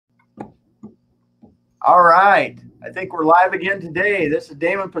All right. I think we're live again today. This is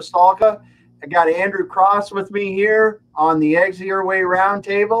Damon Pistolka. I got Andrew Cross with me here on the Exit Your Way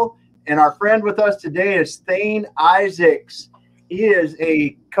Roundtable. And our friend with us today is Thane Issacs. He is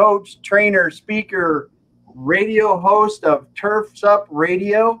a coach, trainer, speaker, radio host of Turfs Up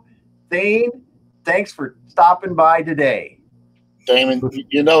Radio. Thane, thanks for stopping by today. Damon,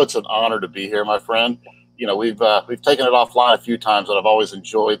 you know it's an honor to be here, my friend. You know, we've taken it offline a few times, and I've always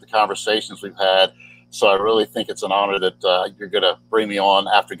enjoyed the conversations we've had. So I really think it's an honor that you're going to bring me on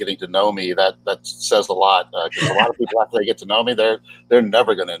after getting to know me. That says a lot, because a lot of people, after they get to know me, they're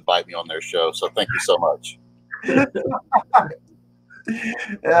never going to invite me on their show. So thank you so much.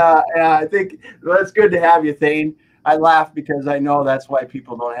 Yeah, I think it's good to have you, Thane. I laugh because I know that's why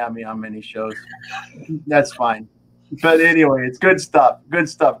people don't have me on many shows. That's fine. But anyway, it's good stuff. Good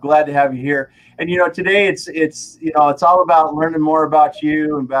stuff. Glad to have you here. And today it's all about learning more about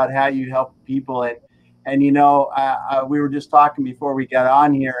you and about how you help people. And we were just talking before we got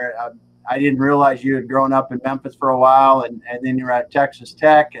on here. I didn't realize you had grown up in Memphis for a while, and then you're at Texas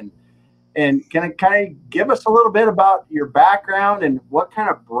Tech. And can I kind of give us a little bit about your background and what kind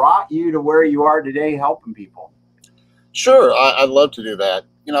of brought you to where you are today, helping people? Sure, I'd love to do that.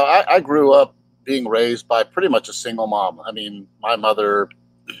 I grew up being raised by pretty much a single mom. I mean, my mother,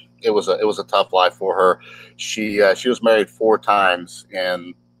 it was a tough life for her. She was married 4 times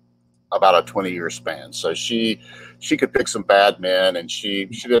in about a 20-year span. So she could pick some bad men, and she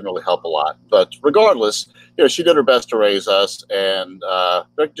didn't really help a lot. But regardless, she did her best to raise us. And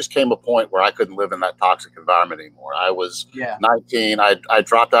there just came a point where I couldn't live in that toxic environment anymore. I was 19. I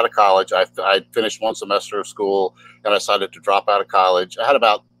dropped out of college. I finished 1 semester of school, and I decided to drop out of college. I had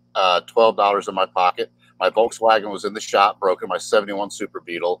about $12 in my pocket. My Volkswagen was in the shop, broken, my 71 Super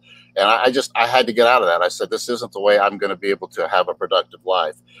Beetle. And I had to get out of that. I said, this isn't the way I'm going to be able to have a productive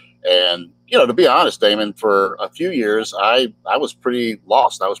life. And, to be honest, Damon, for a few years, I was pretty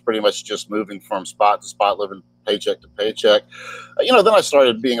lost. I was pretty much just moving from spot to spot, living paycheck to paycheck. Then I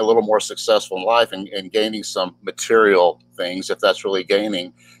started being a little more successful in life and gaining some material things, if that's really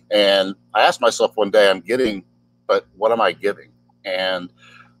gaining. And I asked myself one day, I'm getting, but what am I giving? And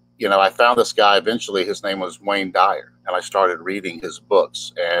I found this guy eventually. His name was Wayne Dyer, and I started reading his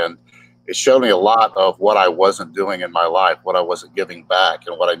books, and it showed me a lot of what I wasn't doing in my life, what I wasn't giving back,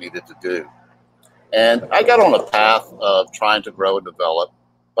 and what I needed to do. And I got on a path of trying to grow and develop,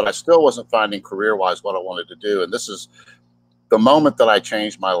 but I still wasn't finding career-wise what I wanted to do. And this is the moment that I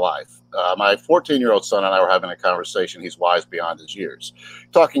changed my life. My 14-year-old son and I were having a conversation. He's wise beyond his years,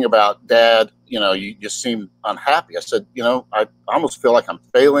 talking about, Dad, you just seem unhappy. I said, I almost feel like I'm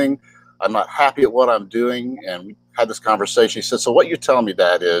failing. I'm not happy at what I'm doing. And we had this conversation. He said, so what you're telling me,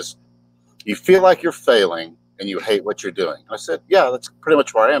 Dad, is you feel like you're failing and you hate what you're doing. I said, yeah, that's pretty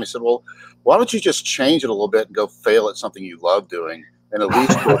much where I am. He said, well, why don't you just change it a little bit and go fail at something you love doing, and at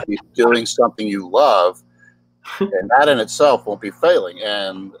least you'll be doing something you love, and that in itself won't be failing.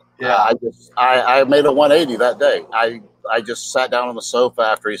 And I made a 180 that day. I just sat down on the sofa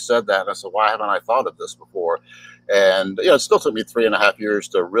after he said that, and I said, why haven't I thought of this before? And it still took me 3.5 years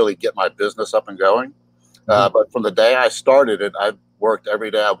to really get my business up and going. But from the day I started it, I've worked every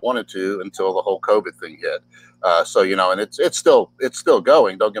day I've wanted to until the whole COVID thing hit. And it's still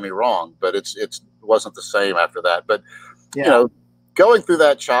going. Don't get me wrong, but it wasn't the same after that. But going through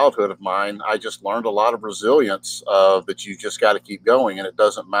that childhood of mine, I just learned a lot of resilience that you just got to keep going, and it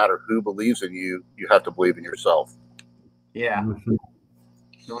doesn't matter who believes in you. You have to believe in yourself. Yeah. You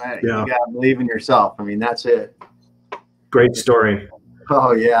got to believe in yourself. I mean, that's it. Great story.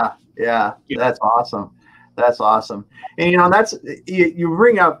 Oh yeah. That's awesome. That's awesome. And that's you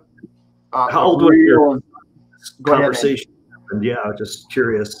bring up. How old were you? Conversation. Yeah, just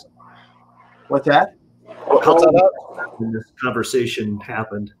curious. What's that? How old when this conversation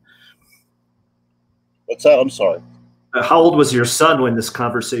happened? What's that? I'm sorry. How old was your son when this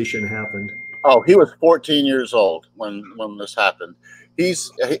conversation happened? Oh, he was 14 years old when this happened.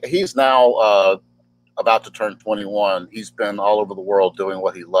 He's now about to turn 21. He's been all over the world doing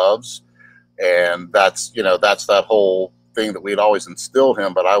what he loves, and that's that whole thing that we'd always instilled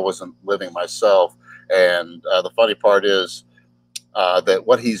him, but I wasn't living myself. And the funny part is that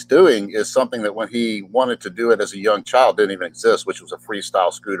what he's doing is something that when he wanted to do it as a young child didn't even exist, which was a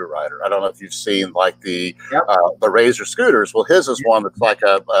freestyle scooter rider. I don't know if you've seen like the Razor scooters. Well, his is one that's like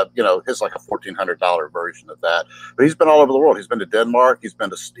his like a $1,400 version of that. But he's been all over the world. He's been to Denmark. He's been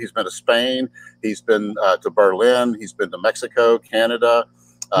to Spain. He's been to Berlin. He's been to Mexico, Canada.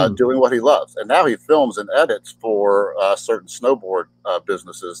 Doing what he loves. And now he films and edits for certain snowboard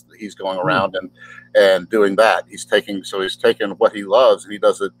businesses that he's going around and doing that. He's taking what he loves, and he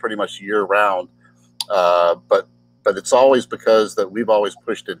does it pretty much year round. But it's always because that we've always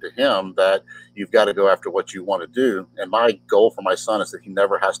pushed into him that you've got to go after what you want to do. And my goal for my son is that he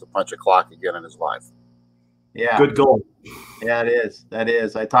never has to punch a clock again in his life. Yeah. Good goal. Yeah, it is. That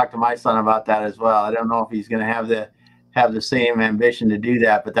is. I talked to my son about that as well. I don't know if he's going to have the same ambition to do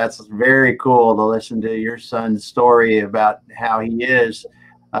that, but that's very cool to listen to your son's story about how he is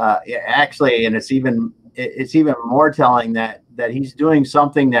actually. And it's even more telling that he's doing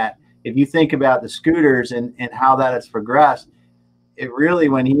something that, if you think about the scooters and how that has progressed, it really,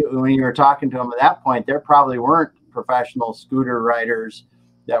 when you were talking to him at that point, there probably weren't professional scooter riders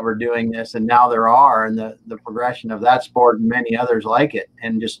that were doing this, and now there are, and the progression of that sport and many others like it,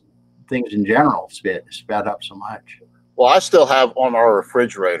 and just things in general sped up so much. Well, I still have on our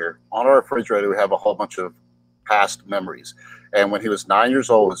refrigerator, we have a whole bunch of past memories. And when he was 9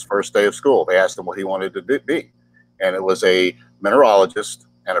 years old, his first day of school, they asked him what he wanted to be. And it was a mineralogist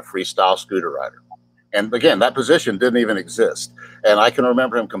and a freestyle scooter rider. And again, that position didn't even exist. And I can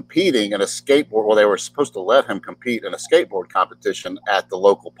remember him competing in a skateboard. Well, they were supposed to let him compete in a skateboard competition at the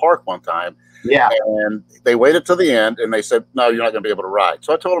local park one time. Yeah. And they waited till the end and they said, no, you're not going to be able to ride.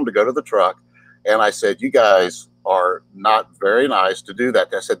 So I told him to go to the truck. And I said, you guys are not very nice to do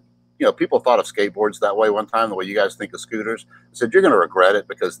that. I said, you know, people thought of skateboards that way one time, the way you guys think of scooters. I said, you're going to regret it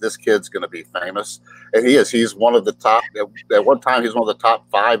because this kid's going to be famous. And he is. He's one of the top. At one time, he's one of the top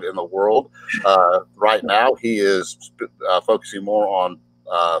 5 in the world. Right now, he is focusing more on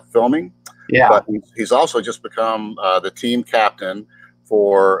filming. Yeah. But he's also just become the team captain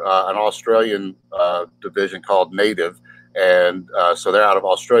for an Australian division called Native. And so they're out of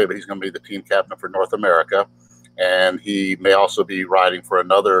Australia, but he's going to be the team captain for North America. And he may also be riding for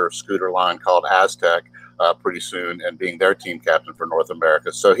another scooter line called Aztec pretty soon and being their team captain for North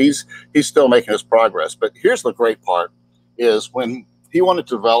America. So he's still making his progress. But here's the great part is when he wanted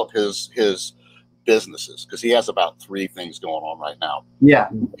to develop his businesses, because he has about 3 things going on right now. Yeah.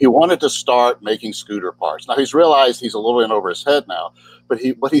 He wanted to start making scooter parts. Now he's realized he's a little in over his head now, but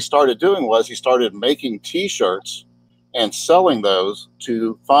what he started doing was he started making T-shirts and selling those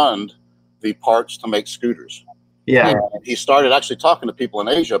to fund the parts to make scooters. Yeah. And he started actually talking to people in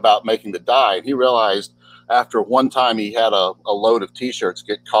Asia about making the dye. And he realized after one time he had a load of T-shirts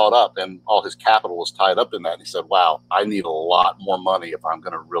get caught up and all his capital was tied up in that. And he said, wow, I need a lot more money if I'm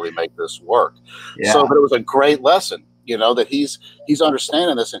going to really make this work. Yeah. So, but it was a great lesson, you know, that he's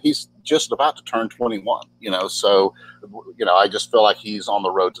understanding this and he's just about to turn 21, you know. So, you know, I just feel like he's on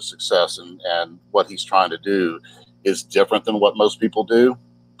the road to success and what he's trying to do is different than what most people do.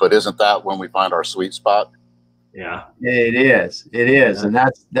 But isn't that when we find our sweet spot? Yeah, it is. It is. Yeah.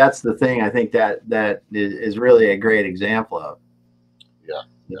 And that's the thing I think that is really a great example of. Yeah.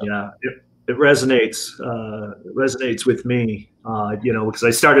 Yeah. It resonates with me, you know, because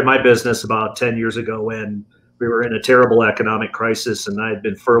I started my business about 10 years ago when we were in a terrible economic crisis and I had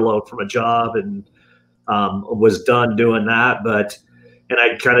been furloughed from a job and was done doing that. And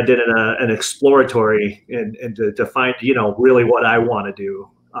I kind of did an exploratory and to find, you know, really what I want to do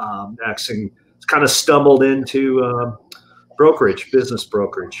next, and kind of stumbled into business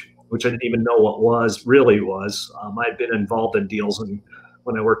brokerage, which I didn't even know what really was. I'd been involved in deals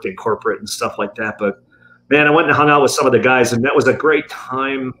when I worked in corporate and stuff like that. But man, I went and hung out with some of the guys, and that was a great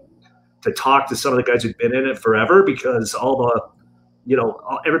time to talk to some of the guys who'd been in it forever, because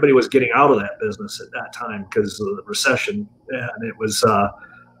everybody was getting out of that business at that time because of the recession. And it was,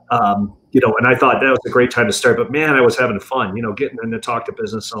 and I thought that was a great time to start, but man, I was having fun, you know, getting in to talk to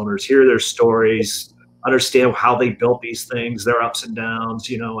business owners, hear their stories, understand how they built these things, their ups and downs,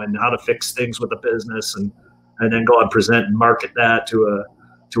 you know, and how to fix things with the business, and then go and present and market that to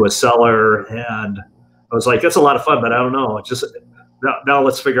a seller. And I was like, that's a lot of fun, but I don't know. It's just now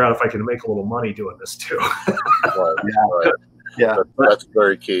let's figure out if I can make a little money doing this too. Right. Yeah, that's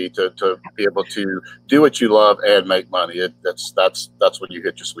very key to be able to do what you love and make money. That's when you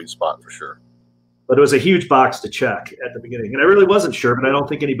hit your sweet spot for sure. But it was a huge box to check at the beginning, and I really wasn't sure. But I don't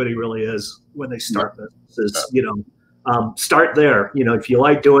think anybody really is when they start businesses. You know, start there. You know, if you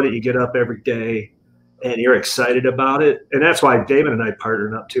like doing it, you get up every day, and you're excited about it. And that's why David and I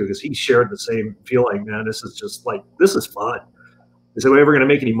partnered up too, because he shared the same feeling. Man, this is fun. Is we ever going to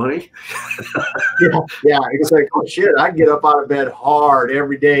make any money? Yeah. It's like, oh shit, I get up out of bed hard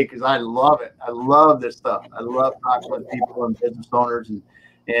every day because I love it. I love this stuff. I love talking with people and business owners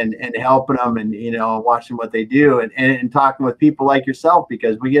and helping them and, you know, watching what they do and talking with people like yourself,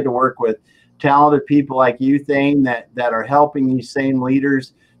 because we get to work with talented people like you, Thane, that are helping these same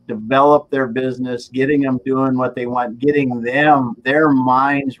leaders develop their business, getting them doing what they want, getting their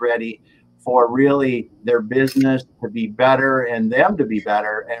minds ready for really their business to be better and them to be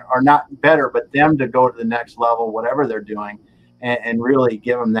better, or not better, but them to go to the next level, whatever they're doing, and really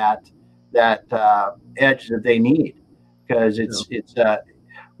give them that edge that they need. Because it's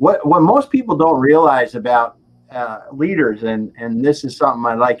what most people don't realize about leaders, and this is something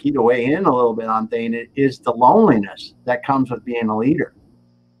I'd like you to weigh in a little bit on, Thane, is the loneliness that comes with being a leader.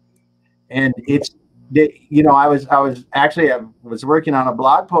 And it's, you know, I was working on a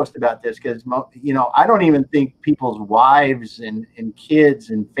blog post about this, because, you know, I don't even think people's wives and kids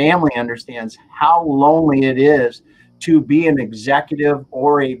and family understands how lonely it is to be an executive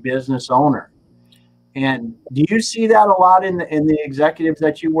or a business owner. And do you see that a lot in the executives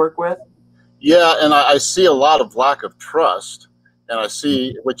that you work with? Yeah, and I see a lot of lack of trust, and I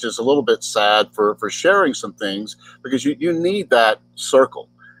see, which is a little bit sad for sharing some things, because you need that circle.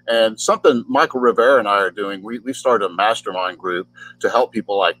 And something Michael Rivera and I are doing, we started a mastermind group to help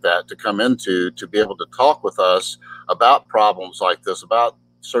people like that to come into, to be able to talk with us about problems like this, about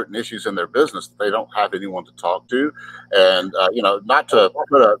certain issues in their business that they don't have anyone to talk to. And, you know, not to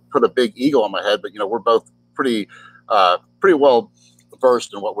put a big ego on my head, but, you know, we're both pretty well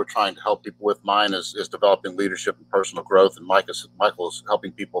versed in what we're trying to help people with. Mine is developing leadership and personal growth, and Michael is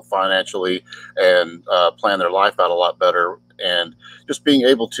helping people financially and plan their life out a lot better. And just being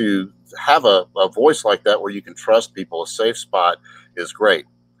able to have a voice like that where you can trust people, a safe spot, is great.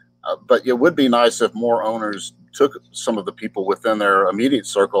 But it would be nice if more owners took some of the people within their immediate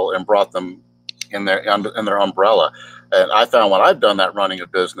circle and brought them in their umbrella. And I found when I've done that running a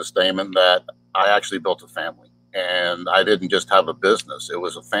business, Damon, that I actually built a family. And I didn't just have a business, it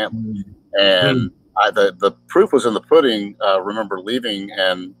was a family. And the proof was in the pudding. Remember leaving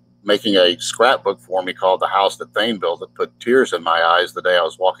and making a scrapbook for me called The House That Thane Built, that put tears in my eyes the day I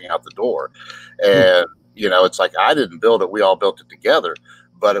was walking out the door. And, you know, it's like, I didn't build it, we all built it together.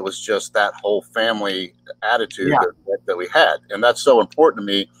 But it was just that whole family attitude that we had. And that's so important to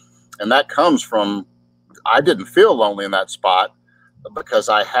me. And that comes from, I didn't feel lonely in that spot because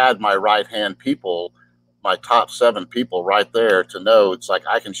I had my right-hand people, my top 7 people right there to know, it's like,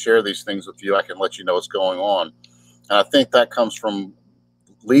 I can share these things with you. I can let you know what's going on. And I think that comes from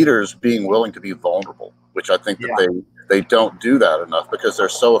leaders being willing to be vulnerable, which I think that they don't do that enough because they're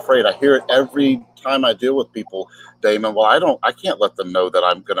so afraid. I hear it every time I deal with people, Damon. Well, I can't let them know that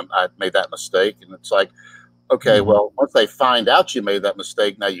I made that mistake. And it's like, okay, well, once they find out you made that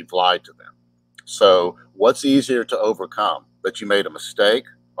mistake, now you've lied to them. So what's easier to overcome, that you made a mistake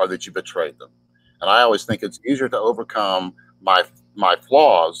or that you betrayed them? And I always think it's easier to overcome my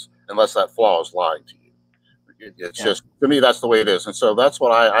flaws unless that flaw is lying to you. It's just, to me, that's the way it is. And so that's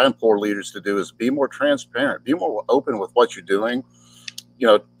what I implore leaders to do, is be more transparent, be more open with what you're doing. You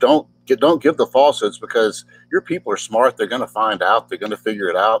know, don't give the falsehoods, because your people are smart. They're going to find out. They're going to figure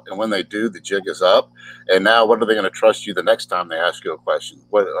it out. And when they do, the jig is up. And now what are they going to trust you the next time they ask you a question?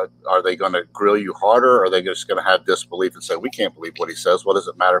 What are they going to grill you harder? Or are they just going to have disbelief and say, we can't believe what he says? What does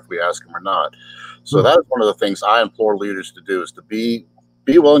it matter if we ask him or not? So that is one of the things I implore leaders to do, is to be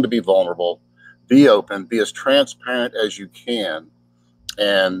willing to be vulnerable, be open, be as transparent as you can.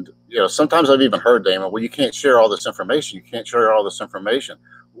 And, you know, sometimes I've even heard, Damon, well, you can't share all this information. You can't share all this information.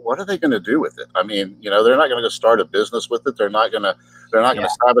 What are they going to do with it? I mean, you know, they're not going to start a business with it. They're not going to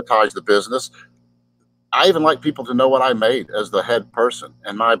sabotage the business. I even like people to know what I made as the head person.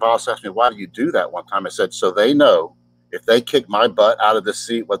 And my boss asked me, why do you do that one time? I said, so they know if they kick my butt out of this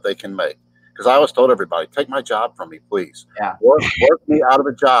seat, what they can make. Because I always told everybody, take my job from me, please. Yeah. Work me out of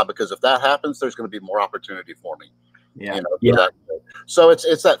a job, because if that happens, there's going to be more opportunity for me. Yeah. You know, so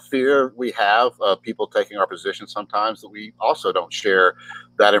it's that fear we have of people taking our position sometimes, that we also don't share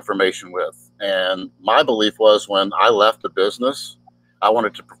that information with. And my belief was, when I left the business, I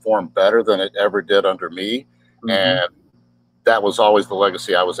wanted to perform better than it ever did under me. And that was always the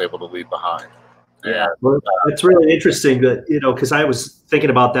legacy I was able to leave behind. Yeah, well, it's really interesting that, you know, because I was thinking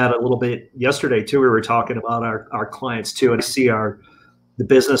about that a little bit yesterday too. We were talking about our clients too, and I see the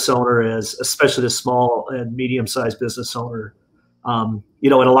business owner as, especially the small and medium-sized business owner, you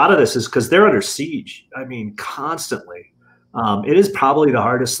know, and a lot of this is because they're under siege. I mean, constantly. It is probably the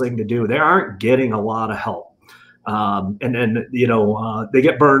hardest thing to do. They aren't getting a lot of help, and then, you know, they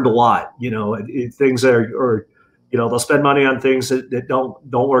get burned a lot. You know, things are you know, they'll spend money on things that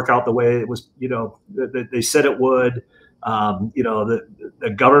don't work out the way it was, you know, that they said it would. You know, the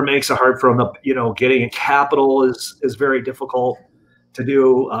government makes it hard for them. You know, getting capital is very difficult to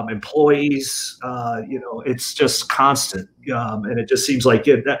do. Employees, you know, it's just constant. And it just seems like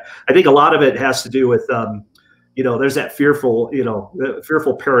I think a lot of it has to do with, you know, there's that fearful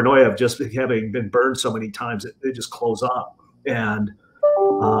paranoia of just having been burned so many times that they just close up. And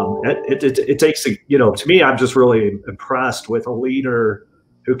It takes, to me, I'm just really impressed with a leader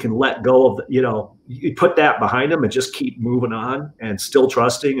who can let go of, you put that behind them and just keep moving on and still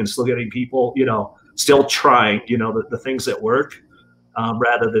trusting and still getting people, still trying, the things that work,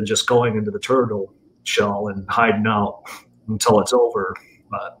 rather than just going into the turtle shell and hiding out until it's over.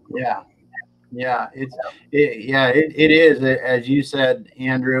 But it is, as you said,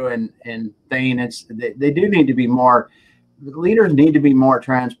 Andrew and Thane. They do need to be more. Leaders need to be more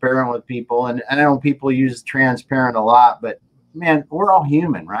transparent with people, and I know people use transparent a lot, but man, we're all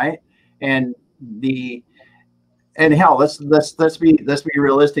human, right? And hell, let's be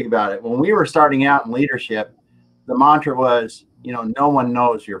realistic about it. When we were starting out in leadership, the mantra was, no one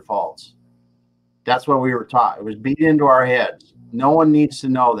knows your faults. That's what we were taught. It was beat into our heads. No one needs to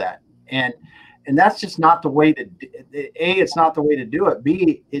know that, and that's just not the way to. A, it's not the way to do it.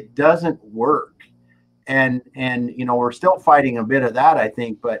 B, it doesn't work. And we're still fighting a bit of that, I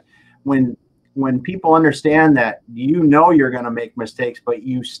think. But when people understand that you're going to make mistakes, but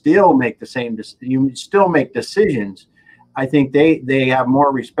you still make decisions, I think they have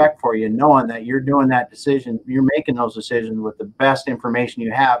more respect for you, knowing that you're doing that decision, you're making those decisions with the best information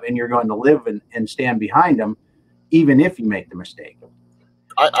you have, and you're going to live and stand behind them, even if you make the mistake.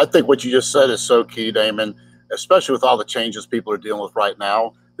 I think what you just said is so key, Damon, especially with all the changes people are dealing with right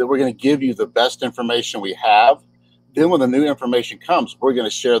now, that we're going to give you the best information we have. Then when the new information comes, we're going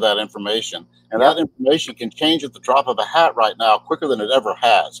to share that information. And that information can change at the drop of a hat right now, quicker than it ever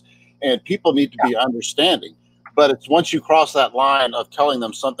has. And people need to be understanding. But it's once you cross that line of telling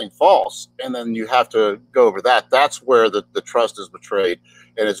them something false, and then you have to go over that, that's where the trust is betrayed.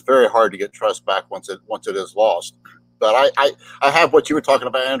 And it's very hard to get trust back once it is lost. But I have what you were talking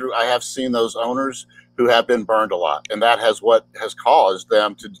about, Andrew. I have seen those owners who have been burned a lot. And that has caused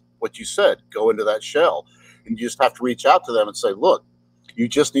them to, what you said, go into that shell. And you just have to reach out to them and say, look, you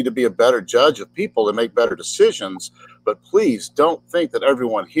just need to be a better judge of people and make better decisions. But please don't think that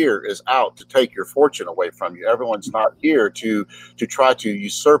everyone here is out to take your fortune away from you. Everyone's not here to try to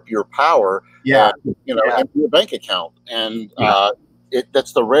usurp your power, into your bank account. And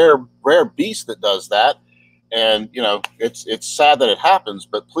that's the rare beast that does that. And, it's sad that it happens,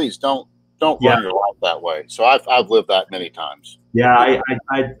 but please don't run your life that way. So I've lived that many times. Yeah, I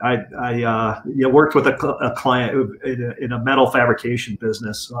worked with a client in a metal fabrication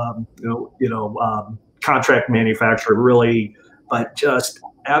business, contract manufacturer, really, but just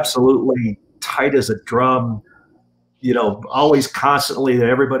absolutely tight as a drum. Always constantly that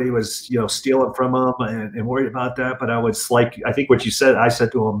everybody was stealing from them and worried about that. But I was like, I think what you said, I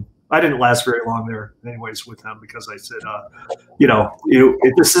said to him, I didn't last very long there anyways with them, because I said,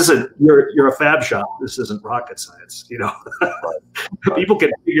 this isn't, you're a fab shop. This isn't rocket science. People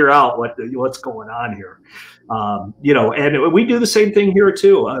can figure out what's going on here. And we do the same thing here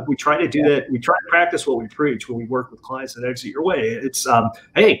too. We try to do that. We try to practice what we preach when we work with clients that Exit Your Way. It's,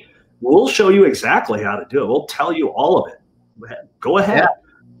 hey, we'll show you exactly how to do it. We'll tell you all of it. Go ahead.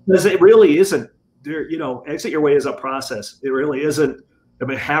 Because it really isn't there. Exit Your Way is a process. It really isn't. I'm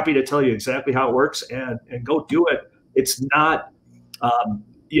happy to tell you exactly how it works and go do it. It's not,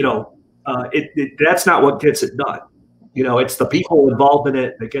 that's not what gets it done. It's the people involved in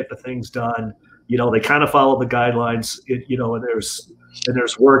it that get the things done. They kind of follow the guidelines, and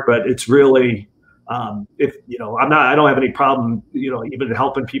there's work, but it's really, I don't have any problem, even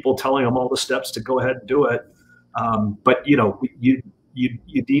helping people, telling them all the steps to go ahead and do it. But you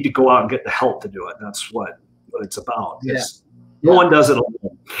need to go out and get the help to do it. That's what it's about. Yeah. No one does it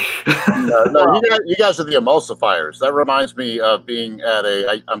alone. No, you guys are the emulsifiers. That reminds me of being at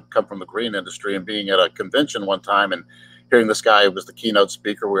I come from the green industry, and being at a convention one time and hearing this guy who was the keynote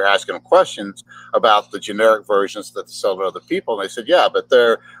speaker. We were asking him questions about the generic versions that they sell to other people. And they said, yeah, but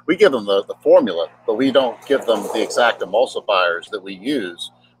we give them the formula, but we don't give them the exact emulsifiers that we use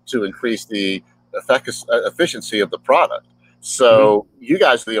to increase the efficiency of the product. So you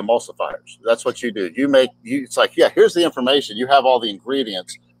guys are the emulsifiers. That's what you do. It's like, here's the information. You have all the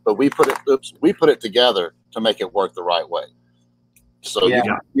ingredients, but we put it together to make it work the right way. So you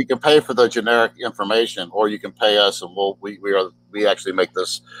can pay for the generic information, or you can pay us, and we actually make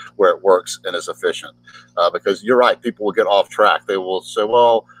this where it works and is efficient. Because you're right, people will get off track. They will say,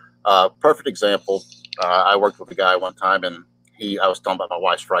 well, perfect example. I worked with a guy one time, and I was talking about my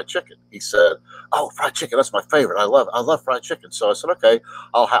wife's fried chicken. He said, "Oh, fried chicken, that's my favorite. I love fried chicken." So I said, "Okay,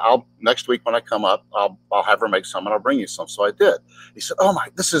 I'll next week when I come up, I'll have her make some, and I'll bring you some." So I did. He said, "Oh my,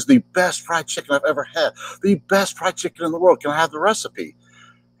 this is the best fried chicken I've ever had. The best fried chicken in the world. Can I have the recipe?"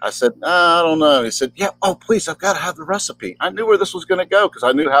 I said, "I don't know." He said, "Yeah, oh please, I've got to have the recipe." I knew where this was going to go because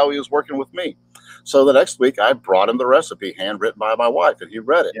I knew how he was working with me. So the next week I brought him the recipe handwritten by my wife, and he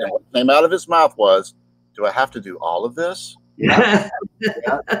read it. Yeah. And what came out of his mouth was, do I have to do all of this? Yeah.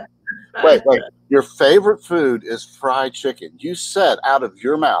 Wait, your favorite food is fried chicken. You said out of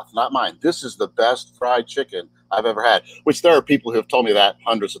your mouth, not mine, this is the best fried chicken I've ever had, which there are people who have told me that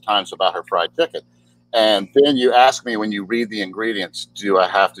hundreds of times about her fried chicken. And then you ask me when you read the ingredients, do I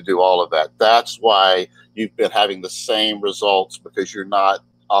have to do all of that? That's why you've been having the same results, because you're not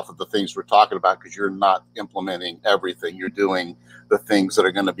off of the things we're talking about, because you're not implementing everything. You're doing the things that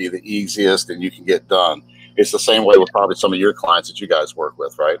are going to be the easiest and you can get done. It's the same way with probably some of your clients that you guys work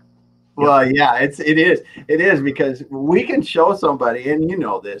with, right? Well, yeah, it is because we can show somebody, and you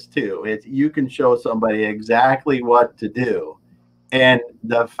know this too. You can show somebody exactly what to do, and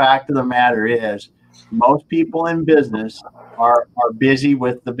the fact of the matter is, most people in business are busy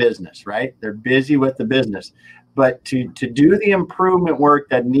with the business, right? They're busy with the business, but to do the improvement work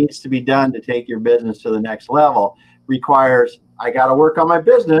that needs to be done to take your business to the next level requires, I got to work on my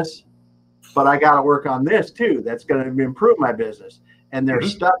business, but I got to work on this too. That's going to improve my business. And they're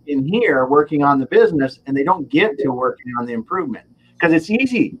stuck in here working on the business, and they don't get to working on the improvement because it's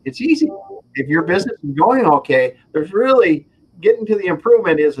easy. It's easy. If your business is going okay, there's really getting to the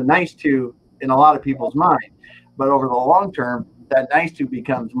improvement is a nice to in a lot of people's mind. But over the long term, that nice to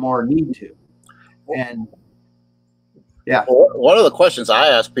becomes more need to. And yeah. One of the questions I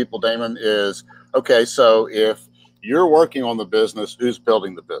ask people, Damon, is, okay, so if you're working on the business, who's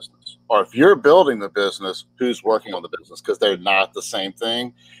building the business? Or if you're building the business, who's working on the business? Because they're not the same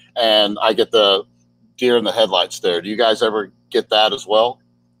thing. And I get the deer in the headlights there. Do you guys ever get that as well?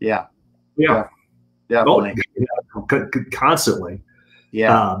 Yeah. Yeah. Definitely. Constantly.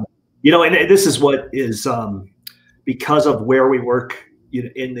 Yeah. And this is what is because of where we work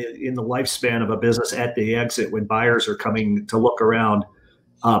in the lifespan of a business at the exit when buyers are coming to look around.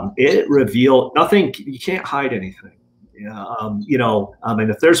 It revealed nothing. You can't hide anything. And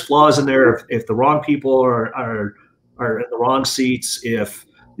if there's flaws in there, if the wrong people are in the wrong seats, if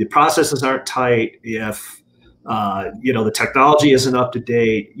the processes aren't tight, if the technology isn't up to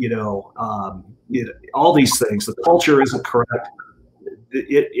date, all these things, the culture isn't correct,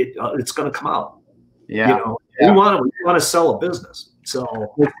 it's going to come out. Yeah. We want to sell a business.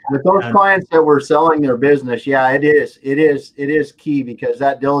 So with those clients that were selling their business, yeah, it is key because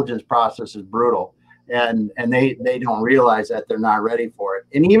that diligence process is brutal, and they don't realize that they're not ready for it.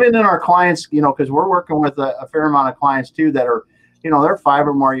 And even in our clients, because we're working with a fair amount of clients too that are, they're 5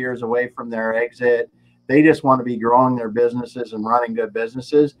 or more years away from their exit. They just want to be growing their businesses and running good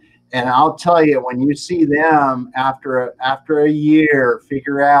businesses. And I'll tell you, when you see them after a year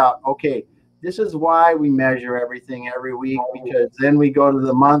figure out, okay, this is why we measure everything every week, because then we go to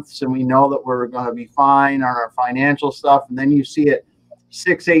the months and we know that we're going to be fine on our financial stuff. And then you see it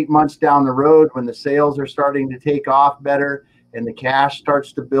 6-8 months down the road when the sales are starting to take off better and the cash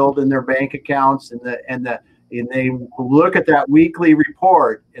starts to build in their bank accounts, and they look at that weekly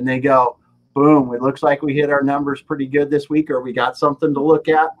report and they go, boom, it looks like we hit our numbers pretty good this week, or we got something to look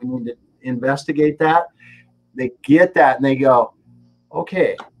at. We need to investigate that. They get that and they go,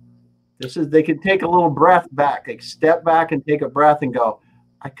 okay, they can take a little breath back. They step back and take a breath and go,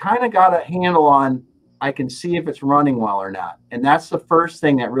 I kind of got a handle on, I can see if it's running well or not. And that's the first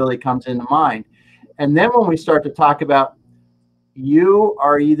thing that really comes into mind. And then when we start to talk about, you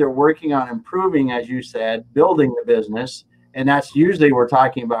are either working on improving, as you said, building the business, and that's usually we're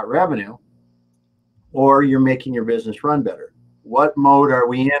talking about revenue, or you're making your business run better. What mode are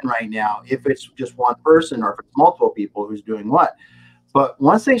we in right now? If it's just one person or if it's multiple people who's doing what. But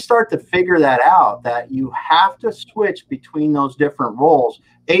once they start to figure that out, that you have to switch between those different roles,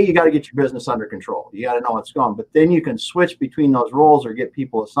 you got to get your business under control. You got to know what's going, but then you can switch between those roles or get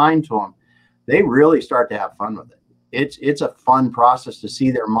people assigned to them. They really start to have fun with it. It's a fun process to see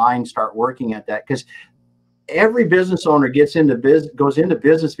their mind start working at that, because every business owner goes into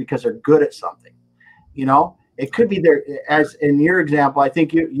business because they're good at something. It could be there, as in your example, I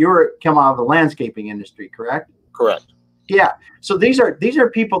think you're come out of the landscaping industry, correct? Correct. Yeah. So these are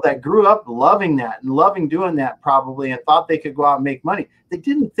people that grew up loving that and loving doing that probably, and thought they could go out and make money. They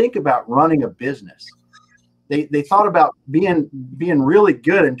didn't think about running a business. They thought about being really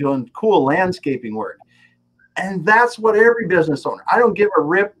good and doing cool landscaping work. And that's what every business owner, I don't give a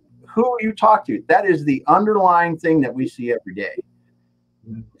rip who you talk to. That is the underlying thing that we see every day.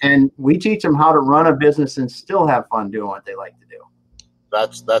 And we teach them how to run a business and still have fun doing what they like to do.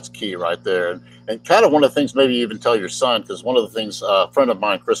 That's key right there. And kind of one of the things, maybe even tell your son, because one of the things, a friend of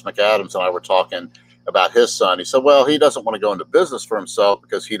mine, Chris McAdams, and I were talking about his son. He said, well, he doesn't want to go into business for himself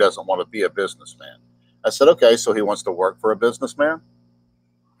because he doesn't want to be a businessman. I said, okay, so he wants to work for a businessman?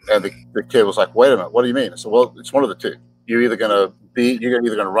 And the kid was like, wait a minute, what do you mean? I said, well, it's one of the two. You're either going to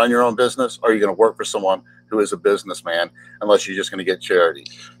run your own business, or you're going to work for someone who is a businessman, unless you're just going to get charity.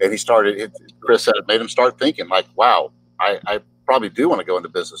 And Chris said it made him start thinking like, wow, I probably do want to go into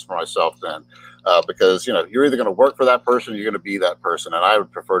business for myself then, because, you know, you're either going to work for that person, or you're going to be that person. And I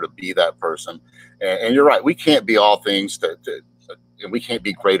would prefer to be that person. And you're right. We can't be all things and we can't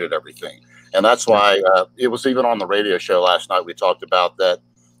be great at everything. And that's why it was even on the radio show last night. We talked about that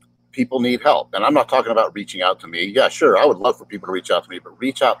people need help. And I'm not talking about reaching out to me. Yeah, sure. I would love for people to reach out to me, but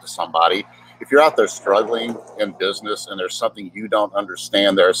reach out to somebody. If you're out there struggling in business and there's something you don't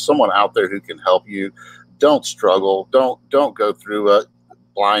understand, there's someone out there who can help you. Don't struggle. Don't go through it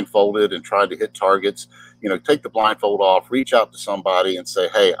blindfolded and try to hit targets. You know, take the blindfold off, reach out to somebody and say,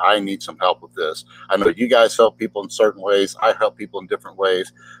 hey, I need some help with this. I know you guys help people in certain ways. I help people in different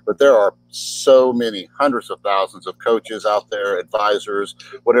ways, but there are so many hundreds of thousands of coaches out there, advisors,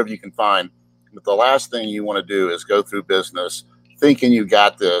 whatever you can find. But the last thing you want to do is go through business thinking you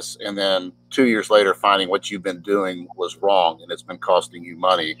got this, and then 2 years later finding what you've been doing was wrong and it's been costing you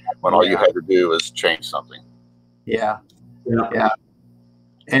money when all you had to do is change something. Yeah.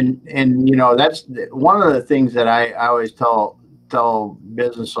 And you know, that's one of the things that I always tell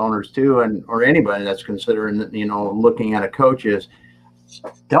business owners too, or anybody that's considering, you know, looking at a coach, is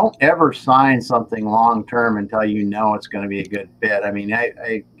don't ever sign something long term until you know it's going to be a good fit. I mean,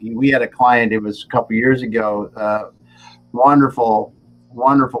 we had a client, it was a couple years ago, wonderful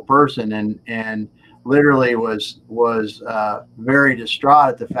person, and literally was very distraught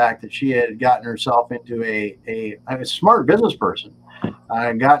at the fact that she had gotten herself into a smart business person.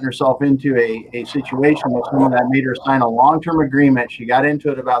 Gotten herself into a situation with someone that made her sign a long-term agreement. She got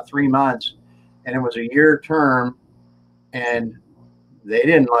into it about 3 months, and it was a year term, and they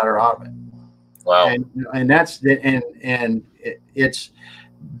didn't let her out of it. Wow. And that's it's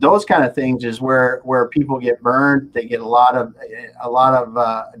those kind of things is where people get burned. They get a lot of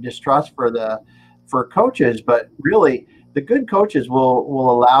distrust for coaches, but really the good coaches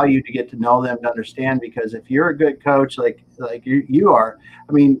will allow you to get to know them, to understand, because if you're a good coach, like you are,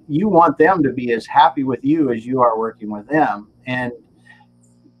 I mean, you want them to be as happy with you as you are working with them. And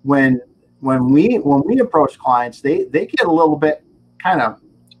when we approach clients, they get a little bit kind of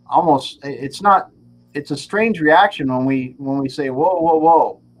almost, it's a strange reaction when we say,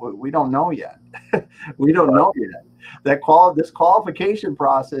 whoa, we don't know yet. We don't know yet. This qualification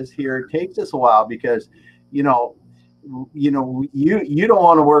process here takes us a while, because you don't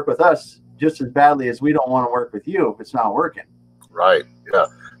want to work with us just as badly as we don't want to work with you if it's not working. Right. Yeah.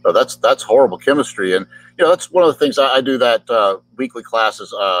 No, that's horrible chemistry. And, you know, that's one of the things I do, that weekly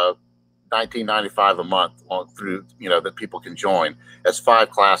classes, $19.95 a month through, you know, that people can join. That's 4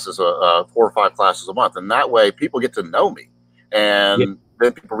 or 5 classes a month. And that way people get to know me. And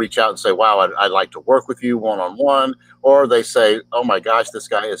then people reach out and say, wow, I'd like to work with you one-on-one. Or they say, oh my gosh, this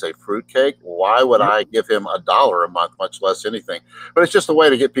guy is a fruitcake. Why would I give him $1 a month, much less anything? But it's just a way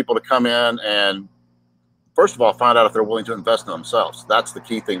to get people to come in and, first of all, find out if they're willing to invest in themselves. That's the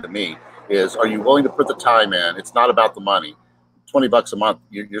key thing to me, is, are you willing to put the time in? It's not about the money. $20 a month,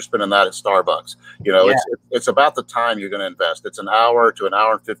 you're spending that at Starbucks. You know, it's about the time you're going to invest. It's an hour to an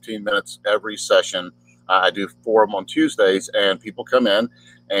hour and 15 minutes every session. I do 4 of them on Tuesdays, and people come in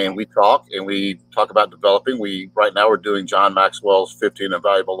and we talk about developing. Right now we're doing John Maxwell's 15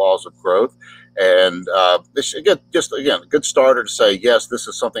 Invaluable Laws of Growth. And this, again, a good starter to say, yes, this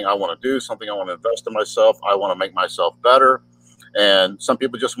is something I want to do, something I want to invest in myself. I want to make myself better. And some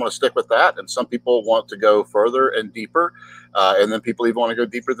people just want to stick with that. And some people want to go further and deeper. And then people even want to go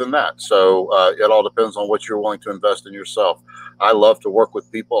deeper than that. So it all depends on what you're willing to invest in yourself. I love to work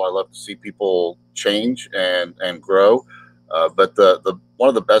with people. I love to see people change and grow. But one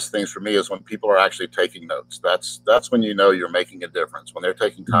of the best things for me is when people are actually taking notes. That's when you know you're making a difference. When they're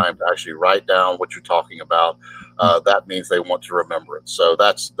taking time to actually write down what you're talking about, that means they want to remember it. So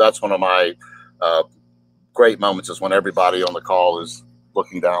that's one of my great moments, is when everybody on the call is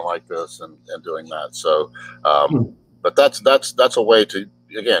looking down like this and doing that. So, but that's a way to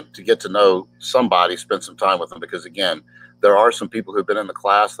get to know somebody, spend some time with them, because again, there are some people who've been in the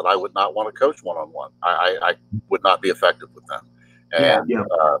class that I would not want to coach one-on-one. I would not be effective with them. And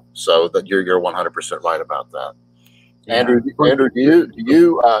so that you're 100% right about that. Yeah. Andrew,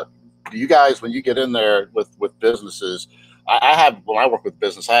 do you guys, when you get in there with businesses, when I work with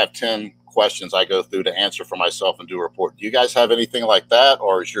business, I have 10 questions I go through to answer for myself and do a report. Do you guys have anything like that,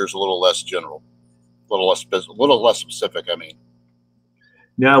 or is yours a little less general, a little less specific? I mean,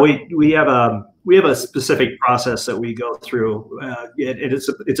 no, we have a specific process that we go through.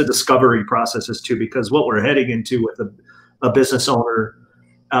 It's a discovery process too, because what we're heading into with a business owner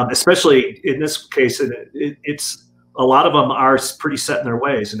especially in this case, it's a lot of them are pretty set in their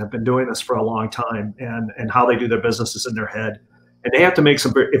ways and have been doing this for a long time, and how they do their business is in their head. And they have to make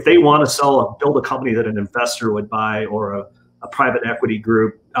some, if they want to build a company that an investor would buy, or a private equity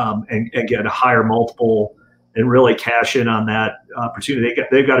group, and get a higher multiple and really cash in on that opportunity,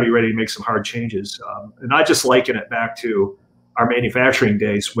 they've got to be ready to make some hard changes. And I just liken it back to our manufacturing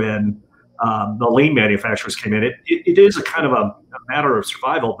days when the lean manufacturers came in. It is a kind of a matter of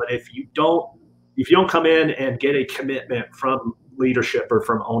survival, but if you don't come in and get a commitment from leadership or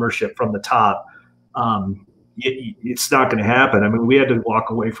from ownership from the top, it's not going to happen. I mean, we had to walk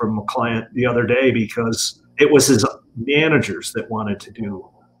away from a client the other day because it was his managers that wanted to do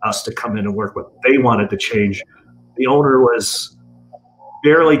us to come in and work with. They wanted to change. The owner was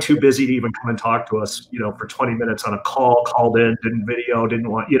barely too busy to even come and talk to us, for 20 minutes on a call, called in, didn't video, didn't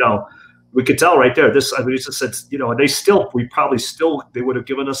want, we could tell right there. This, I mean, just said, they would have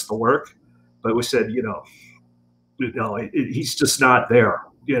given us the work, but we said, he's just not there.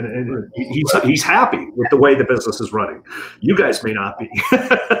 And he's happy with the way the business is running. You guys may not be,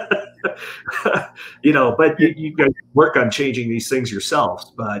 but you guys work on changing these things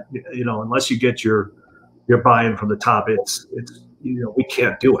yourselves. But unless you get your buy-in from the top, it's we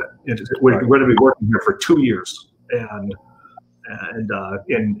can't do it. We're going to be working here for 2 years, and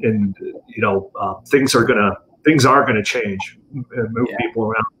things are going to change and move people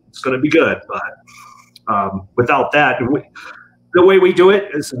around. It's going to be good, but without that, the way we do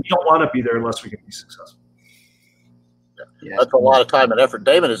it is we don't want to be there unless we can be successful. Yeah. That's a lot of time and effort.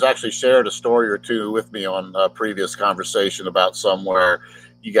 Damon has actually shared a story or two with me on a previous conversation about somewhere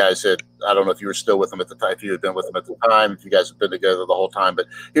you guys had, I don't know if you were still with him at the time, if you had been with him at the time, if you guys had been together the whole time, but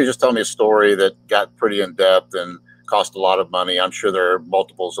he was just telling me a story that got pretty in depth and cost a lot of money. I'm sure there are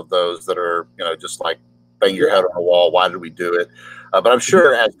multiples of those that are, just like bang your head on the wall. Why did we do it? But I'm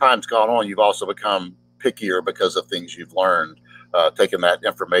sure as time's gone on, you've also become pickier because of things you've learned, taking that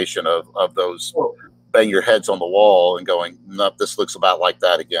information of those bang your heads on the wall and going, nope, this looks about like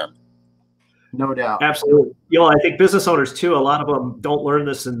that again. No doubt. Absolutely. I think business owners too, a lot of them don't learn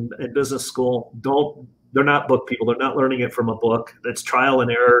this in business school. They're not book people. They're not learning it from a book. It's trial and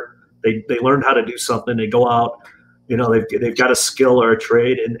error. They learn how to do something. They go out, they've got a skill or a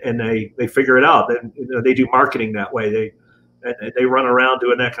trade, and they figure it out. They do marketing that way. They run around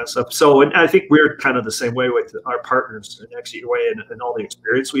doing that kind of stuff. So, and I think we're kind of the same way with our partners in Exit Your Way and all the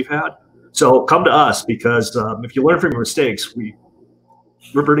experience we've had. So come to us, because if you learn from your mistakes,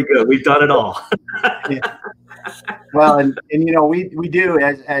 we're pretty good. We've done it all. Yeah. Well, and we do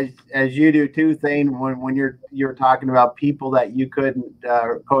as you do too, Thane. When you're talking about people that you couldn't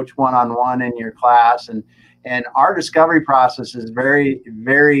coach one-on-one in your class, and our discovery process is very,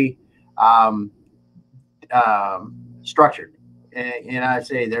 very structured, and I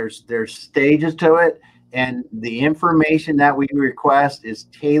say there's stages to it, and the information that we request is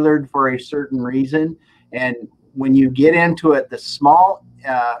tailored for a certain reason. And when you get into it, the small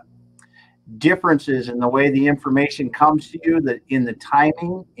differences in the way the information comes to you, in the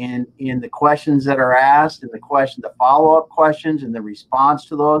timing, in the questions that are asked, and the follow-up questions, and the response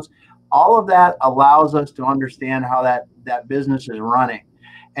to those, all of that allows us to understand how that business is running.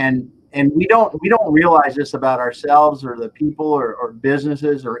 And we don't realize this about ourselves or the people or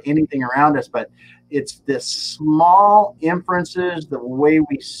businesses or anything around us, but it's this small inferences, the way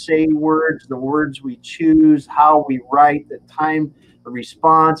we say words, the words we choose, how we write, the time, the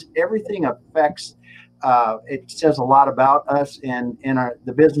response, everything affects. It says a lot about us and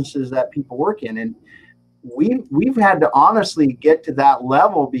the businesses that people work in. And we've had to honestly get to that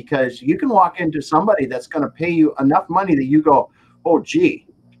level, because you can walk into somebody that's going to pay you enough money that you go, oh, gee.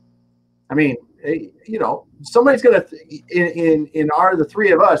 I mean, somebody's going to, the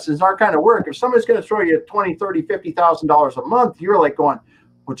three of us, is our kind of work. If somebody's going to throw you $20,000, $30,000, $50,000 a month, you're like going,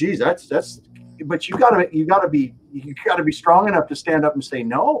 well, geez, that's, but you got to be strong enough to stand up and say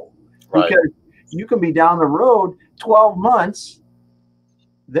no, right. Because you can be down the road 12 months.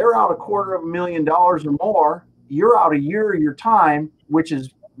 They're out $250,000 or more. You're out a year of your time, which is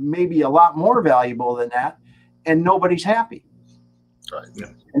maybe a lot more valuable than that, and nobody's happy. Right. Yeah.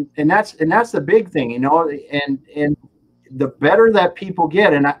 And that's the big thing, and the better that people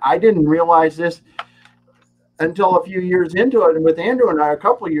get, and I didn't realize this until a few years into it, and with Andrew and I, a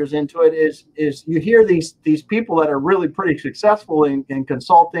couple of years into it, is you hear these people that are really pretty successful in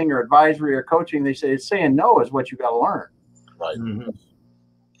consulting or advisory or coaching. They say saying no is what you got to learn. Right. Mm-hmm.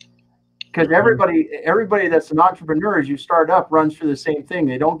 Because everybody that's an entrepreneur, as you start up, runs through the same thing.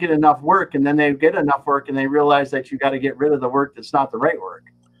 They don't get enough work, and then they get enough work, and they realize that you got to get rid of the work that's not the right work.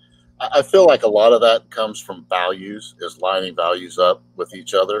 I feel like a lot of that comes from values, is lining values up with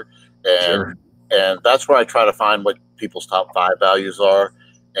each other. And Sure. and that's where I try to find what people's top 5 values are.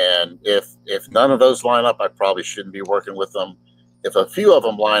 And if none of those line up, I probably shouldn't be working with them. If a few of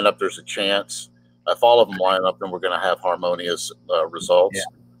them line up, there's a chance. If all of them line up, then we're going to have harmonious results. Yeah.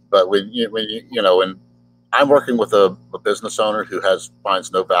 But when I'm working with a business owner who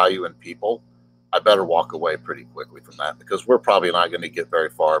finds no value in people, I better walk away pretty quickly from that, because we're probably not going to get very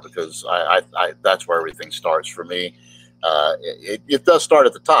far, because I that's where everything starts for me. It does start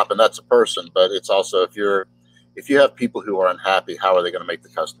at the top, and that's a person, but it's also if you have people who are unhappy, how are they going to make the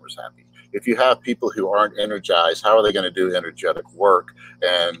customers happy? If you have people who aren't energized, how are they going to do energetic work?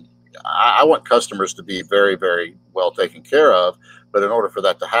 And I want customers to be very, very well taken care of, but in order for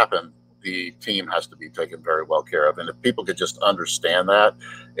that to happen, the team has to be taken very well care of. And if people could just understand that,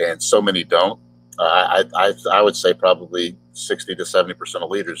 and so many don't, I would say probably 60 to 70% of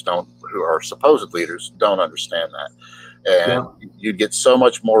leaders who are supposed leaders don't understand that. And you'd get so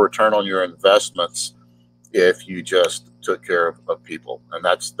much more return on your investments if you just took care of people. And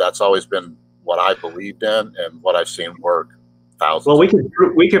that's always been what I believed in and what I've seen work thousands. Well,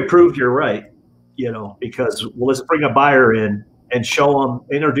 we can prove you're right, because let's bring a buyer in and show them,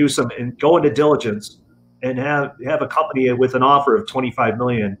 introduce them, and go into diligence, and have a company with an offer of 25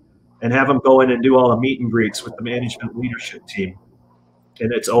 million, and have them go in and do all the meet and greets with the management leadership team,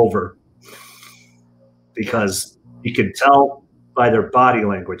 and it's over, because you can tell by their body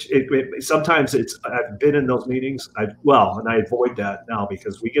language. Sometimes I've been in those meetings, and I avoid that now,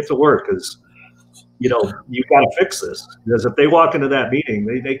 because we get to work, because you've got to fix this. Because if they walk into that meeting,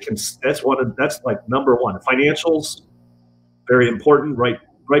 they can. That's like number one. Financials, very important. Right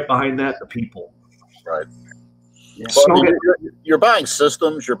behind that, the people. Right. Yeah. Well, you're buying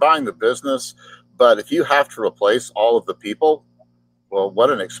systems, you're buying the business, but if you have to replace all of the people, well, what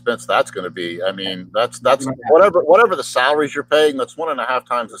an expense that's going to be. I mean, that's whatever the salaries you're paying, that's 1.5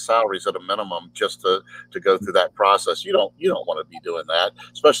 times the salaries at a minimum, just to go through that process. You don't want to be doing that,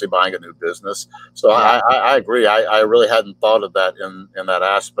 especially buying a new business. So I agree. I really hadn't thought of that in that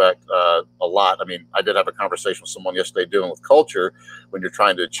aspect a lot. I mean, I did have a conversation with someone yesterday dealing with culture. When you're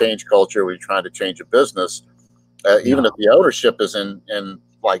trying to change culture, when you're trying to change a business, even if the ownership is in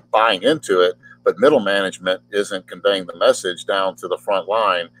like buying into it, but middle management isn't conveying the message down to the front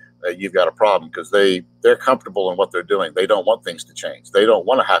line, you've got a problem, because they're comfortable in what they're doing. They don't want things to change. They don't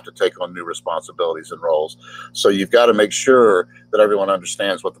want to have to take on new responsibilities and roles. So you've got to make sure that everyone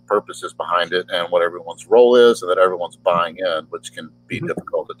understands what the purpose is behind it and what everyone's role is, and that everyone's buying in, which can be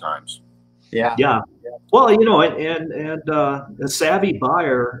difficult at times. Yeah. Well, and a savvy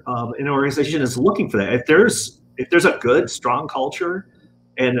buyer in an organization is looking for that. If there's a good, strong culture,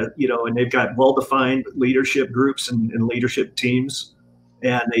 and and they've got well-defined leadership groups and leadership teams,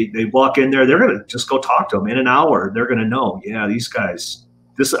 and they walk in there, they're going to just go talk to them in an hour. They're going to know, these guys,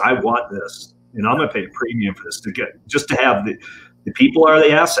 I want this, and I'm going to pay a premium for this to have the people are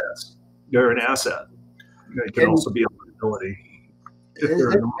the assets. They're an asset. It can also be a liability.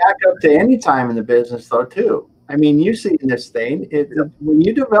 It's back up to any time in the business, though, too. I mean, you see in this thing, when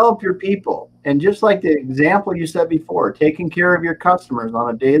you develop your people, and just like the example you said before, taking care of your customers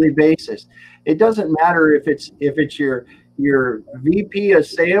on a daily basis, it doesn't matter if it's your VP of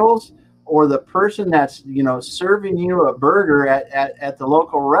sales or the person that's serving you a burger at the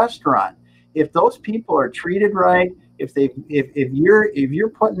local restaurant. If those people are treated right, if you're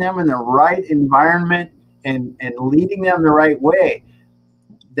putting them in the right environment and leading them the right way,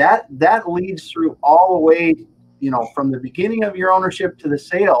 that leads through all the way, from the beginning of your ownership to the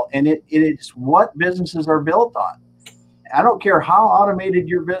sale. And it's what businesses are built on. I don't care how automated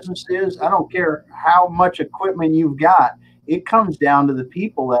your business is. I don't care how much equipment you've got. It comes down to the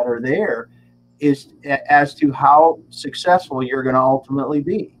people that are there as to how successful you're going to ultimately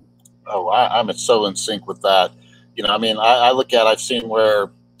be. Oh, I'm so in sync with that. I've seen where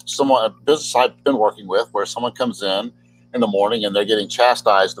a business I've been working with, where someone comes in the morning and they're getting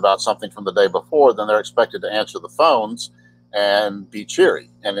chastised about something from the day before, then they're expected to answer the phones and be cheery.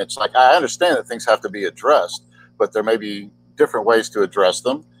 And it's like, I understand that things have to be addressed, but there may be different ways to address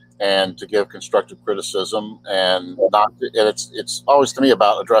them and to give constructive criticism, and it's always to me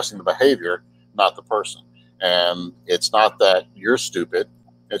about addressing the behavior, not the person. And it's not that you're stupid.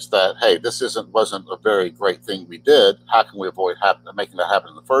 It's that, hey, this wasn't a very great thing we did. How can we avoid making that happen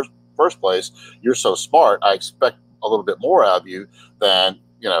in the first place? You're so smart. I expect a little bit more out of you than,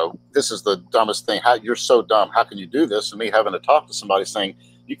 this is the dumbest thing. You're so dumb. How can you do this? And me having to talk to somebody saying,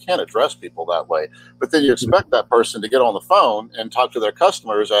 you can't address people that way. But then you expect that person to get on the phone and talk to their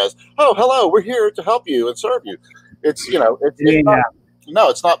customers as, oh, hello, we're here to help you and serve you. It's no,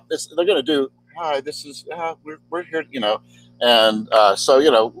 it's not. They're going to do. Hi, this is we're here. And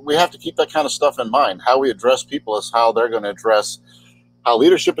so we have to keep that kind of stuff in mind. How we address people is how they're going to address. How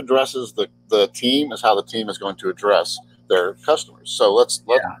leadership addresses the team is how the team is going to address their customers. So let's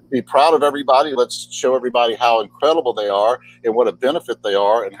be proud of everybody. Let's show everybody how incredible they are and what a benefit they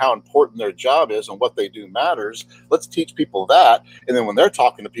are and how important their job is and what they do matters. Let's teach people that. And then when they're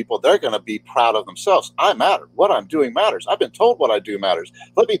talking to people, they're going to be proud of themselves. I matter. What I'm doing matters. I've been told what I do matters.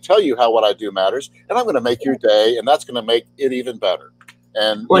 Let me tell you how what I do matters. And I'm going to make your day, and that's going to make it even better.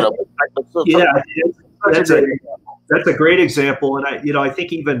 And, that's a great example. And I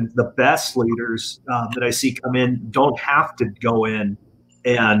think even the best leaders that I see come in don't have to go in,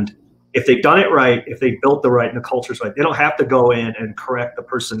 and if they've done it right, if they built the right and the culture's right, they don't have to go in and correct the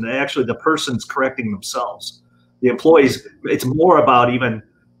person. The person's correcting themselves. The employees, it's more about even,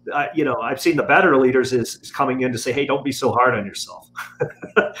 I've seen the better leaders is coming in to say, hey, don't be so hard on yourself.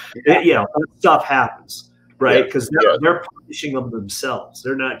 Stuff happens. Right, because they're punishing them themselves.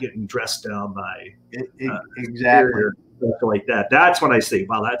 They're not getting dressed down by exactly stuff like that. That's when I say,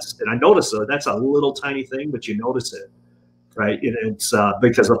 wow, and I notice that's a little tiny thing, but you notice it, right? And it's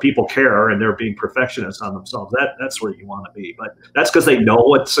because the people care and they're being perfectionists on themselves. That's where you want to be. But that's because they know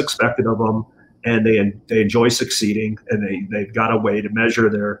what's expected of them, and they enjoy succeeding, and they've got a way to measure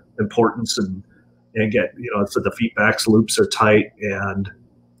their importance and get so the feedback loops are tight and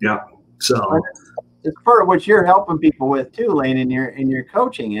so. It's part of what you're helping people with too, Lane, in your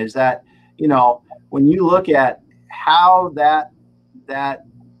coaching is that, when you look at how that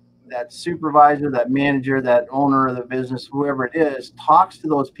supervisor, that manager, that owner of the business, whoever it is, talks to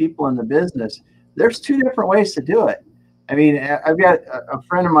those people in the business, there's two different ways to do it. I mean, I've got a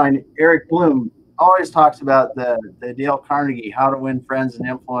friend of mine, Eric Bloom, always talks about the Dale Carnegie, How to Win Friends and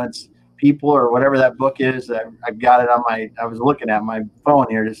Influence People, or whatever that book is. I've got it on I was looking at my phone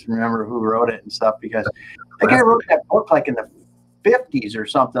here just to remember who wrote it and stuff, because I think I wrote that book like in the 50s or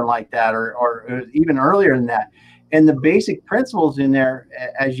something like that, or even earlier than that. And the basic principles in there,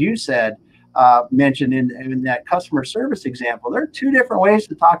 as you said, mentioned in that customer service example, there are two different ways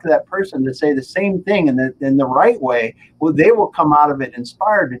to talk to that person to say the same thing in the right way. Well, they will come out of it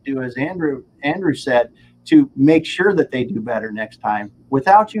inspired to do, as Andrew said, to make sure that they do better next time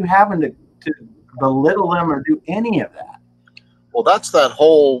without you having to belittle them or do any of that. Well, that's that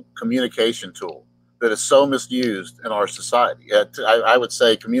whole communication tool that is so misused in our society. I would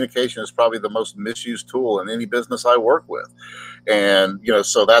say communication is probably the most misused tool in any business I work with. And,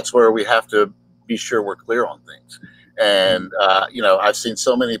 so that's where we have to be sure we're clear on things. And, I've seen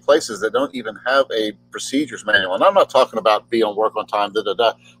so many places that don't even have a procedures manual. And I'm not talking about be on work on time,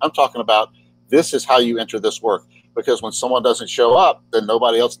 I'm talking about this is how you enter this work, because when someone doesn't show up, then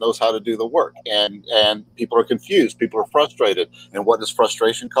nobody else knows how to do the work. And people are confused. People are frustrated. And what does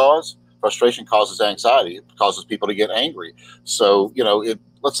frustration cause? Frustration causes anxiety. It causes people to get angry. So,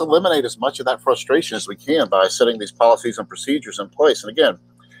 let's eliminate as much of that frustration as we can by setting these policies and procedures in place. And again,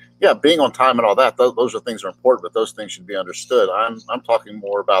 being on time and all that, those are things that are important, but those things should be understood. I'm talking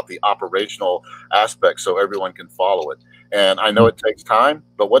more about the operational aspect so everyone can follow it. And I know it takes time,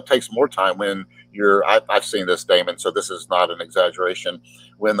 but what takes more time when I've seen this, Damon, so this is not an exaggeration,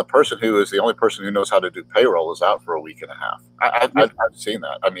 when the person who is the only person who knows how to do payroll is out for a week and a half. I've seen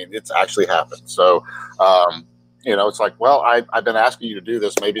that. I mean, it's actually happened. So, it's like, well, I've been asking you to do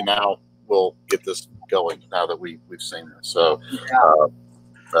this. Maybe now we'll get this going now that we've seen this. So,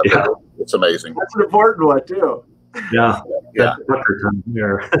 it's amazing. That's an important one too. Yeah. That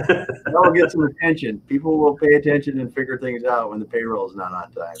will get some attention. People will pay attention and figure things out when the payroll is not on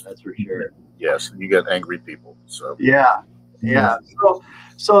time. That's for sure. Yes, you get angry people. So yeah.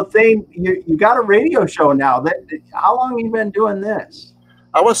 So Thane, you got a radio show now. How long have you been doing this?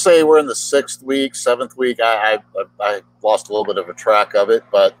 I want to say we're in the 6th week, 7th week. I lost a little bit of a track of it,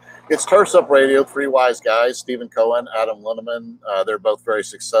 but it's Turfs Up Radio, 3 wise guys, Stephen Cohen, Adam Linneman. They're both very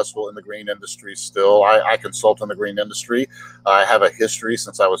successful in the green industry still. I consult in the green industry. I have a history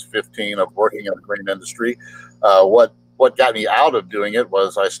since I was 15 of working in the green industry. What got me out of doing it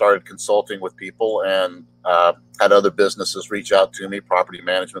was I started consulting with people and had other businesses reach out to me, property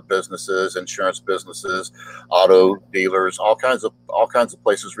management businesses, insurance businesses, auto dealers, all kinds of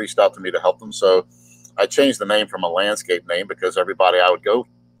places reached out to me to help them. So I changed the name from a landscape name because everybody I would go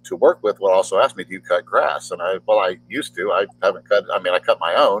to work with would also ask me, do you cut grass? And I used to. I haven't cut. I mean, I cut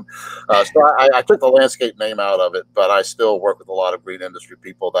my own. So I took the landscape name out of it, but I still work with a lot of green industry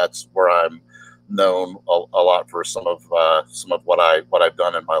people. That's where I'm known a lot for some of what I've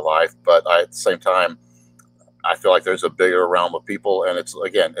done in my life. But at the same time, I feel like there's a bigger realm of people, and it's,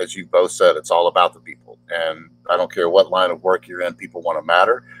 again, as you both said, it's all about the people. And I don't care what line of work you're in, people want to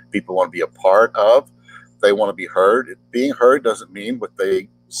matter. People want to be a part of. They want to be heard. Being heard doesn't mean what they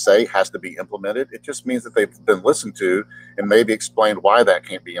say has to be implemented. It just means that they've been listened to and maybe explained why that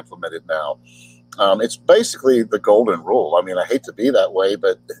can't be implemented now. It's basically the golden rule. I mean, I hate to be that way,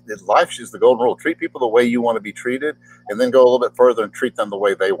 but life is the golden rule. Treat people the way you want to be treated, and then go a little bit further and treat them the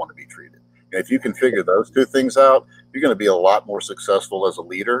way they want to be treated. And if you can figure those two things out, you're going to be a lot more successful as a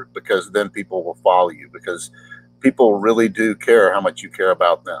leader, because then people will follow you, because people really do care how much you care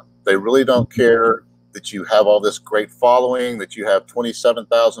about them. They really don't care that you have all this great following, that you have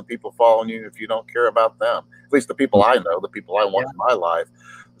 27,000 people following you, if you don't care about them. At least the people I know, the people I want in my life.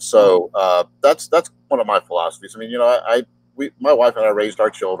 So that's one of my philosophies. I mean, you know, my wife and I raised our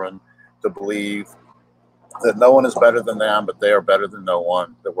children to believe that no one is better than them, but they are better than no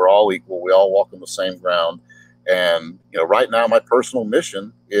one, that we're all equal. We all walk on the same ground. And, you know, right now, my personal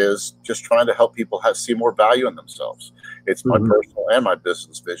mission is just trying to help people see more value in themselves. It's my personal and my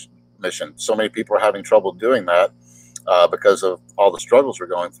business mission. So many people are having trouble doing that because of all the struggles we're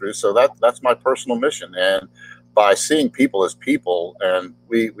going through. So that's my personal mission. And by seeing people as people, and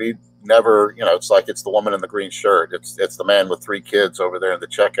we never, you know, it's like it's the woman in the green shirt, it's the man with 3 kids over there in the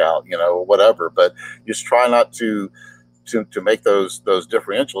checkout, you know, whatever. But just try not to make those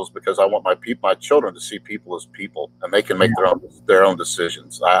differentials, because I want my children to see people as people, and they can make their own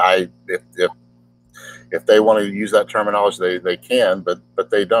decisions. If they want to use that terminology, they can, but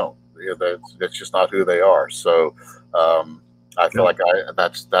they don't. That's just not who they are. So I feel like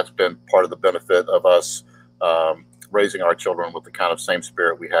that's been part of the benefit of us raising our children with the kind of same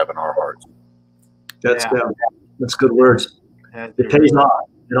spirit we have in our hearts. That's good words. It pays off.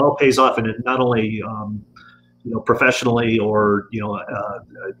 It all pays off, and it not only you know, professionally or, you know,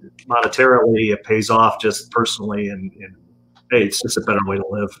 monetarily, it pays off just personally, and hey, it's just a better way to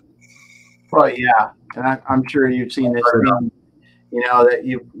live. Well, yeah, and I'm sure you've seen this. You know, that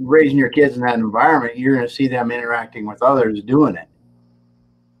you raising your kids in that environment, you're going to see them interacting with others doing it.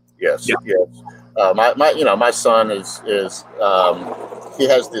 Yes, yes. My son is he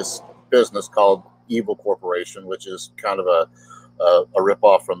has this business called Evil Corporation, which is kind of a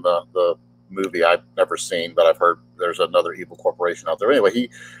ripoff from the movie I've never seen, but I've heard there's another Evil Corporation out there. Anyway, he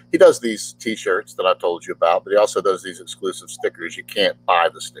does these T-shirts that I've told you about, but he also does these exclusive stickers. You can't buy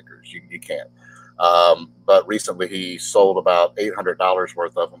the stickers. You can't. But recently he sold about $800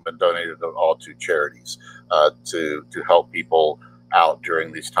 worth of them and donated them all to charities to help people out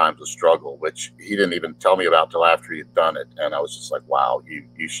during these times of struggle, which he didn't even tell me about till after he'd done it. And I was just like, wow, you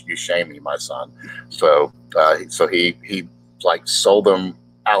shame me, my son. So he like sold them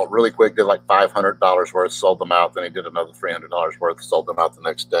out really quick, did like $500 worth, sold them out. Then he did another $300 worth, sold them out the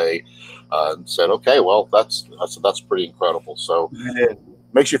next day, and said, okay, well, that's pretty incredible. So it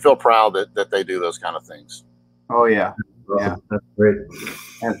makes you feel proud that they do those kind of things. Oh yeah. Yeah, that's great.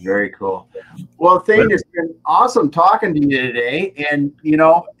 That's very cool. Well, Thane, it's been awesome talking to you today. And you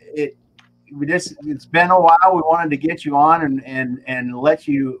know, it's been a while. We wanted to get you on and let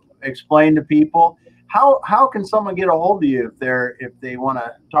you explain to people how can someone get a hold of you if they want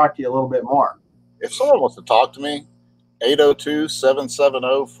to talk to you a little bit more. If someone wants to talk to me,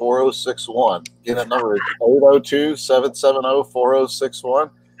 802-770-4061. Again, that number is 802-770-4061.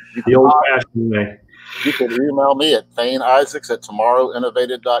 The old-fashioned way. You can email me at Thane Issacs at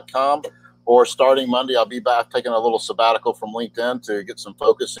tomorrowinnovated.com, or starting Monday, I'll be back taking a little sabbatical from LinkedIn to get some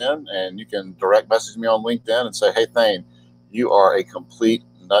focus in, and you can direct message me on LinkedIn and say, hey, Thane, you are a complete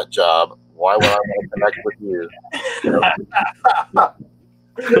nut job. Why would I want to connect with you?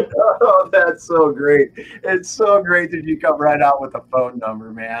 Oh, that's so great. It's so great that you come right out with a phone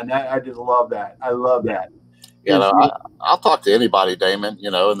number, man. I just love that. I love that. You know, I'll talk to anybody, Damon,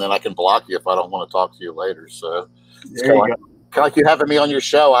 you know, and then I can block you if I don't want to talk to you later. So it's kind of like you having me on your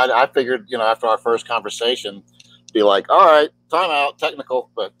show. I figured, you know, after our first conversation, be like, all right, time out,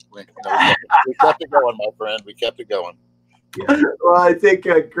 technical. But we kept it going, my friend. We kept it going. Yeah. Well, I think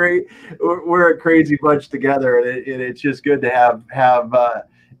we're a crazy bunch together, and it's just good to have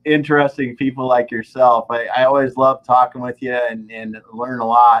interesting people like yourself. I always love talking with you and learn a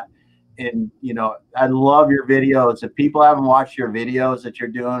lot. And, you know, I love your videos. If people haven't watched your videos that you're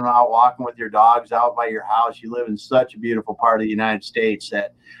doing out walking with your dogs out by your house, you live in such a beautiful part of the United States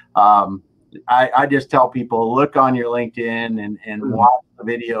that I just tell people, look on your LinkedIn and watch the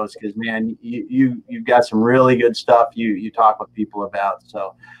videos, because, man, you've got some really good stuff you talk with people about.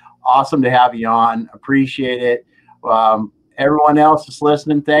 So awesome to have you on. Appreciate it. Everyone else is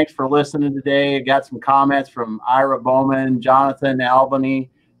listening, thanks for listening today. I got some comments from Ira Bowman, Jonathan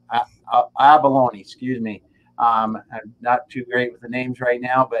Abalone, excuse me. I'm not too great with the names right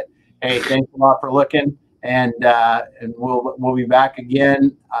now, but hey, thanks a lot for looking, and we'll be back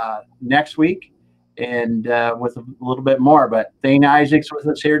again next week, and with a little bit more. But Thane Issacs with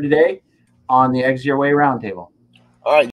us here today on the Exit Your Way Roundtable. All right.